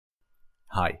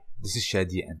Hi, this is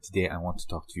Shadi, and today I want to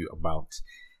talk to you about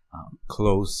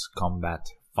close combat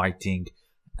fighting,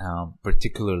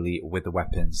 particularly with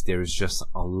weapons. There is just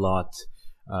a lot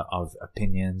of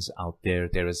opinions out there.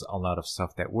 There is a lot of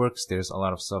stuff that works. There's a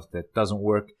lot of stuff that doesn't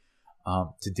work.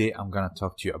 Today I'm going to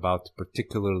talk to you about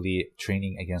particularly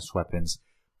training against weapons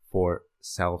for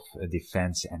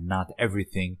self-defense, and not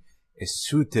everything is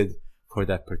suited for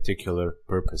that particular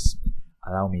purpose.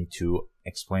 Allow me to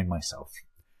explain myself.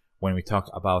 When we talk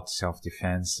about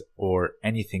self-defense or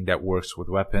anything that works with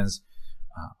weapons,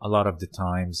 a lot of the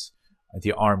times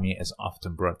the army is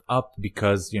often brought up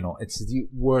because, it's the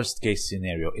worst case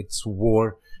scenario. It's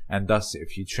war, and thus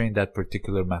if you train that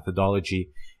particular methodology,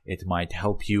 it might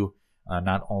help you.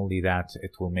 Not only that,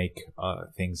 it will make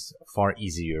things far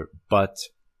easier, but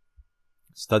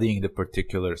studying the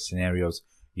particular scenarios,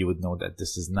 you would know that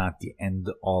this is not the end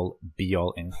all be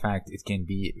all. In fact, it can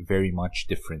be very much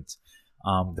different.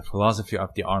 The philosophy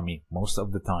of the army, most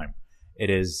of the time,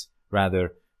 it is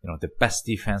rather, the best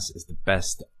defense is the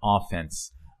best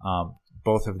offense.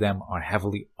 Both of them are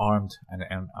heavily armed and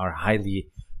are highly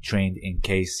trained in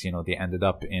case, they ended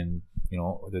up in,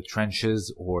 the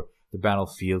trenches or the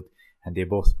battlefield, and they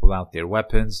both pull out their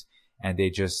weapons, and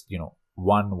they just,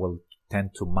 one will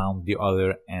tend to mount the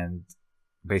other and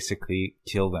basically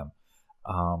kill them.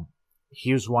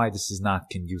 Here's why this is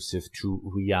not conducive to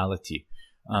reality.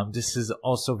 This is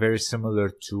also very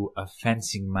similar to a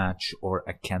fencing match or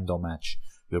a Kendo match.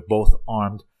 You're both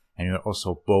armed and you're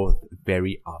also both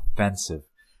very offensive.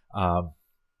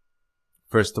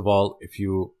 First of all, if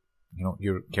you're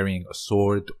carrying a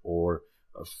sword or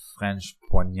a French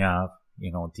poignard,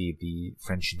 the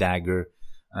French dagger,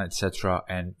 etc.,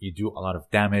 and you do a lot of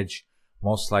damage,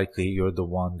 most likely you're the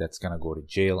one that's gonna go to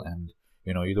jail, and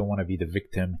you don't want to be the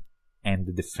victim and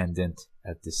the defendant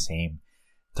at the same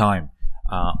time.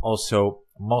 Also,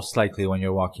 most likely when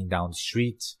you're walking down the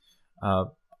street,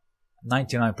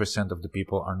 99% of the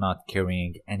people are not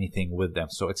carrying anything with them.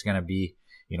 So it's going to be,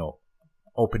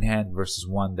 open hand versus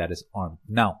one that is armed.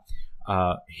 Now,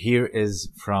 here is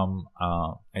from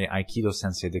a Aikido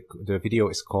sensei. The video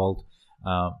is called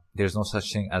There's No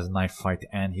Such Thing as a Knife Fight,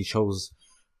 and he shows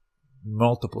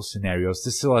multiple scenarios.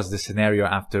 This was the scenario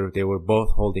after they were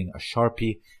both holding a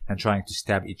Sharpie and trying to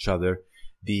stab each other.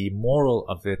 The moral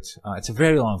of it, it's a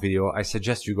very long video. I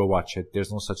suggest you go watch it.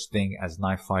 There's no such thing as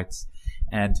knife fights.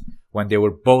 And when they were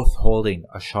both holding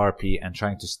a Sharpie and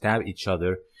trying to stab each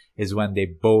other is when they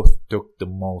both took the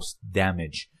most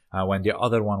damage. When the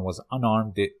other one was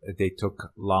unarmed, they took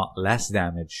a lot less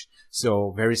damage.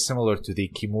 So very similar to the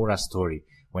Kimura story.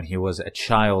 When he was a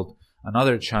child,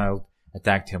 another child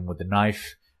attacked him with a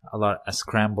knife. A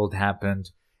scramble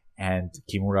happened, and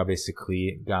Kimura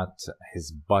basically got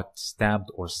his butt stabbed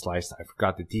or sliced. I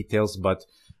forgot the details, but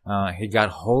he got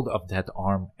hold of that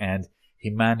arm and he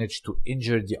managed to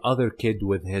injure the other kid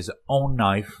with his own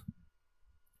knife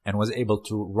and was able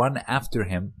to run after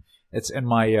him. It's in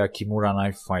my Kimura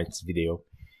knife fights video.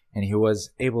 And he was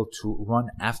able to run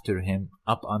after him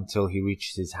up until he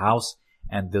reached his house,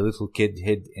 and the little kid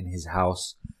hid in his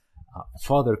house.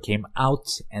 Father came out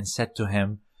and said to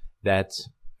him that,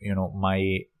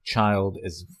 my child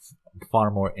is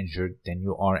far more injured than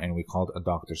you are, and we called a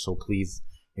doctor, so please,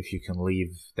 if you can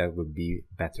leave, that would be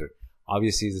better.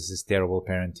 Obviously, this is terrible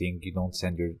parenting. You don't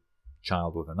send your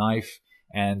child with a knife,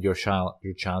 and your child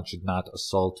should not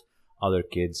assault other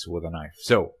kids with a knife.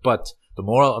 So, but the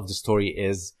moral of the story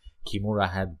is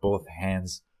Kimura had both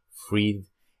hands freed,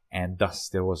 and thus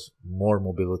there was more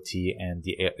mobility and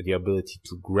the ability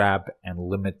to grab and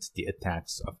limit the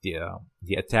attacks of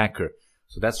the attacker.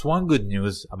 So that's one good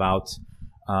news about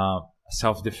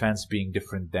self-defense being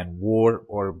different than war,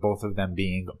 or both of them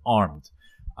being armed.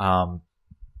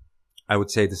 I would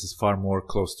say this is far more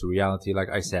close to reality. Like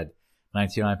I said,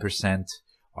 99%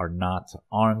 are not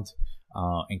armed.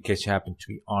 In case you happen to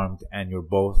be armed and you're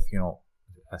both,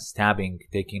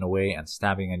 taking away and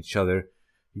stabbing at each other,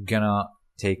 you're gonna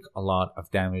take a lot of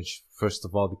damage. First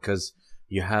of all, because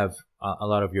you have a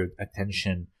lot of your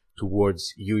attention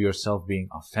towards you yourself being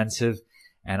offensive.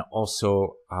 And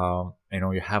also,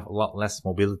 you have a lot less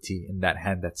mobility in that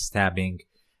hand that's stabbing.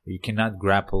 You cannot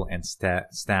grapple and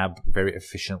stab very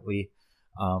efficiently.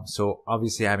 So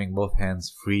obviously having both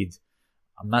hands freed,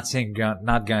 I'm not saying you're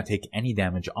not gonna take any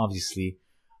damage, obviously,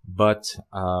 but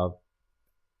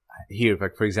here,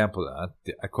 like for example,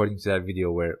 according to that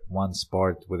video where one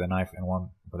sparred with a knife and one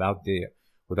without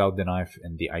the knife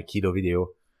in the Aikido video,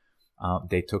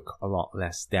 they took a lot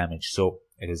less damage. So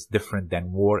it is different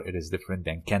than war. It is different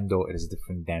than Kendo. It is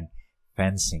different than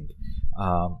fencing.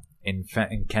 In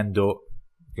Kendo,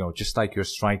 just like you're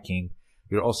striking,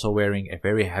 you're also wearing a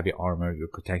very heavy armor. You're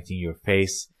protecting your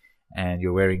face, and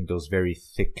you're wearing those very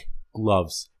thick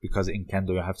gloves, because in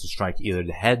Kendo you have to strike either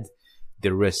the head,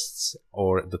 the wrists,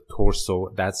 or the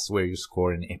torso. That's where you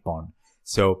score an ippon.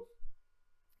 So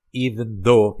even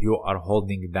though you are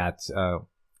holding that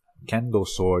Kendo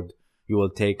sword, you will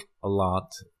take a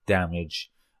lot damage.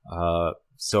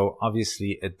 So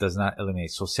obviously it does not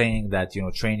eliminate. So saying that,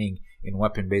 training in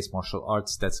weapon-based martial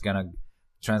arts, that's gonna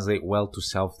translate well to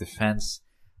self-defense,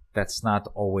 that's not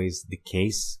always the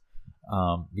case.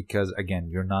 Because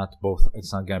again,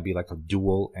 it's not gonna be like a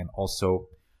duel, and also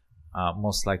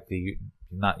most likely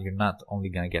you're not only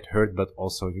gonna get hurt, but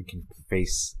also you can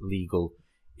face legal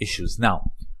issues.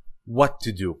 Now, what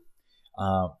to do?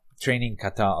 Training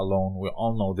kata alone, we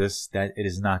all know this, that it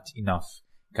is not enough.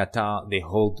 Kata, they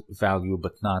hold value,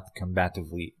 but not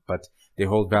combatively, but they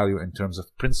hold value in terms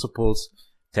of principles,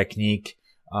 technique,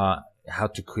 how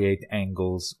to create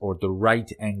angles, or the right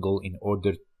angle in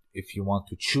order, if you want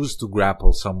to choose to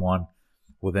grapple someone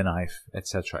with a knife,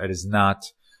 etc. It is not,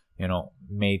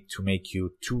 made to make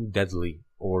you too deadly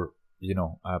or,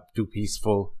 too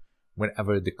peaceful,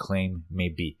 whatever the claim may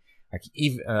be.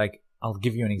 I'll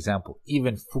give you an example.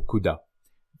 Even Fukuda,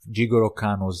 Jigoro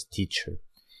Kano's teacher,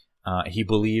 he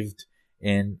believed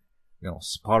in,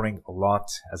 sparring a lot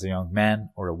as a young man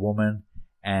or a woman,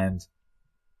 and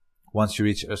once you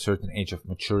reach a certain age of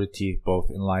maturity, both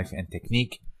in life and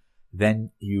technique,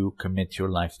 then you commit your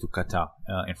life to kata.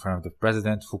 In front of the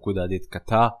president, Fukuda did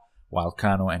kata, while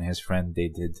Kano and his friend, they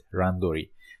did randori.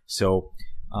 So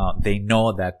they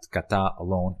know that kata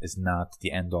alone is not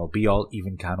the end-all be-all.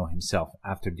 Even Kano himself,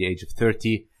 after the age of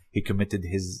 30, he committed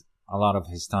a lot of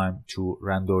his time to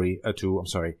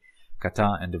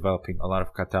kata, and developing a lot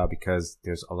of kata, because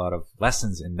there's a lot of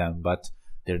lessons in them, but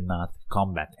they're not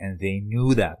combat, and they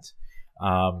knew that.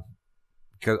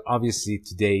 Because obviously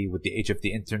today, with the age of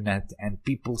the internet, and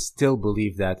people still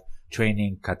believe that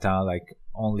training kata, like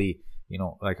only,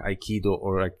 like Aikido,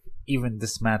 or like even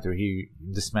this manner you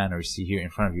see here in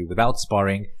front of you, without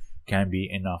sparring, can be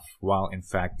enough, while in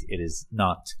fact it is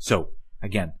not. So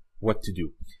again, what to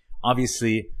do?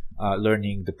 Obviously,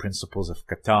 learning the principles of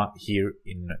kata here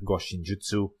in Goshin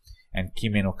Jutsu and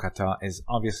Kime no kata is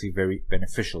obviously very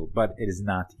beneficial, but it is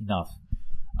not enough.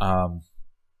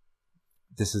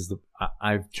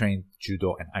 I've trained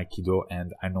Judo and Aikido,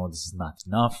 and I know this is not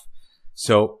enough.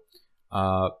 So,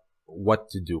 what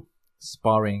to do?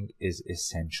 Sparring is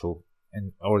essential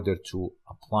in order to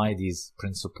apply these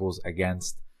principles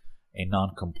against a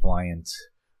non-compliant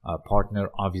partner,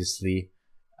 obviously,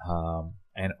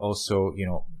 and also,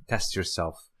 test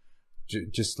yourself.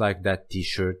 Just like that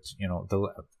t-shirt,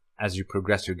 as you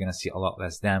progress, you're gonna see a lot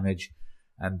less damage,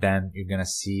 and then you're gonna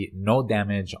see no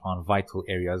damage on vital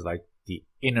areas like the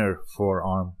inner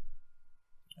forearm,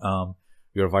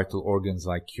 your vital organs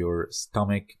like your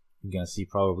stomach. You're gonna see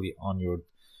probably on your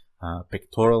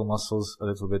pectoral muscles a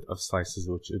little bit of slices,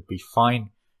 which would be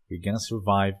fine. You're gonna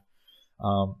survive.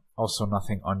 Also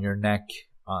nothing on your neck.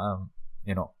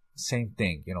 Same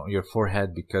thing, your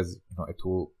forehead, because it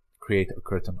will create a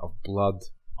curtain of blood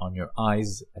on your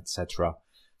eyes, etc.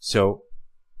 So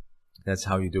that's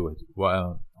how you do it.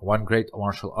 One great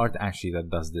martial art actually that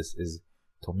does this is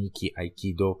Tomiki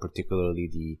Aikido, particularly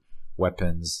the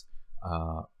weapons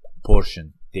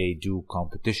portion. They do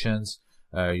competitions.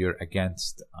 You're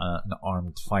against an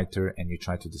armed fighter, and you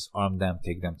try to disarm them,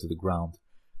 take them to the ground,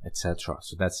 etc.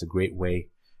 So that's a great way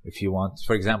if you want.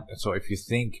 For example, so if you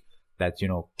think that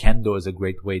Kendo is a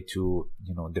great way to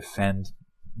defend,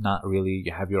 not really.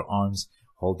 You have your arms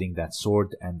holding that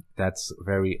sword, and that's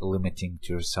very limiting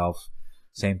to yourself.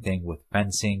 Same thing with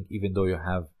fencing, even though you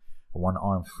have one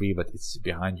arm free, but it's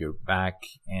behind your back,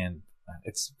 and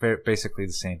it's basically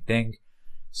the same thing.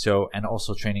 So, and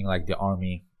also training like the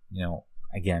army,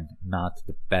 again, not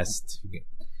the best.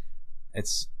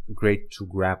 It's great to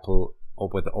grapple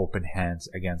with open hands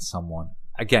against someone.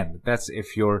 Again, that's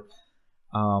if your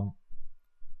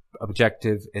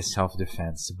objective is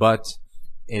self-defense. But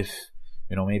if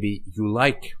maybe you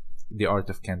like the art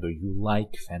of Kendo, you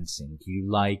like fencing,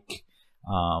 you like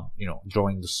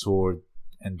drawing the sword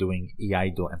and doing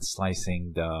iaido and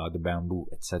slicing the bamboo,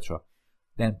 etc.,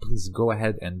 then please go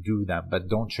ahead and do that. But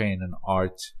don't train an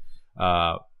art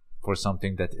for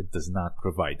something that it does not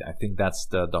provide. I think that's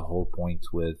the whole point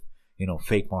with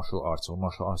fake martial arts or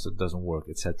martial arts that doesn't work,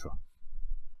 etc.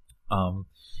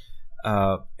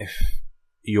 If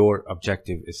your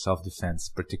objective is self-defense,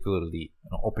 particularly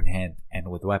open hand and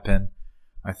with weapon,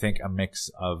 I think a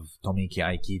mix of Tomiki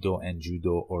Aikido and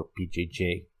Judo or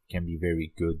PJJ can be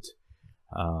very good.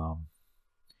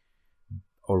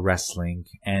 Or wrestling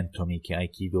and Tomiki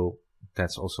Aikido,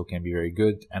 That's also can be very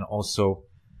good. And also,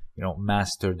 you know,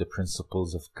 master the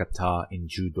principles of kata in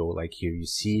judo. Like here you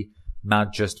see,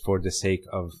 not just for the sake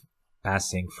of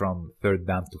passing from third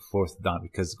dan to fourth dan,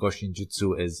 because Goshin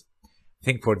Jutsu is, I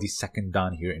think, for the second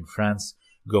dan here in France,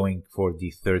 going for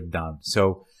the third dan.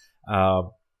 So,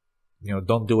 you know,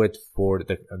 don't do it for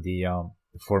the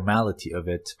formality of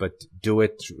it, but do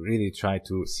it to really try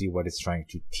to see what it's trying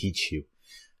to teach you.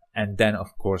 And then,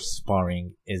 of course,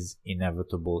 sparring is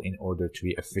inevitable in order to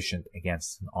be efficient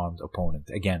against an armed opponent.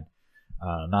 Again,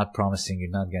 not promising you're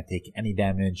not going to take any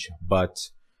damage, but,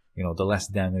 you know, the less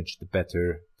damage, the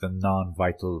better, the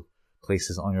non-vital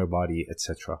places on your body,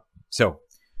 etc. So,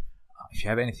 if you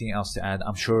have anything else to add,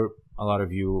 I'm sure a lot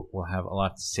of you will have a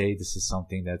lot to say. This is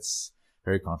something that's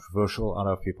very controversial. A lot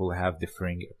of people have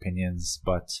differing opinions,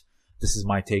 but this is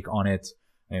my take on it.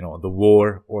 You know, the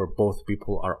war, or both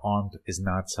people are armed, is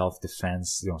not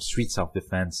self-defense, you know, street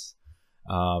self-defense.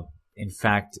 In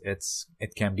fact,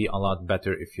 it can be a lot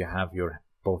better if you have your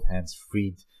both hands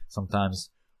freed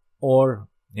sometimes, or,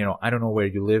 you know, I don't know where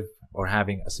you live, or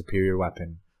having a superior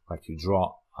weapon, like you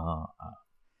draw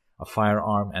a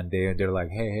firearm and they're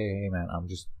like, hey man,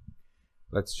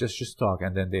 let's just talk,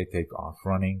 and then they take off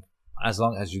running. As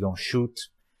long as you don't shoot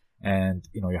and,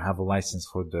 you know, you have a license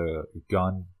for the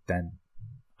gun, then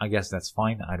I guess that's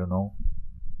fine. I don't know.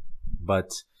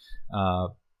 But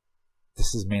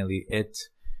this is mainly it.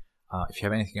 If you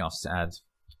have anything else to add,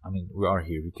 I mean, we are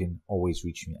here. You can always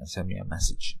reach me and send me a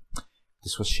message.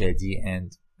 This was Shadi,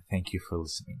 and thank you for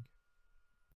listening.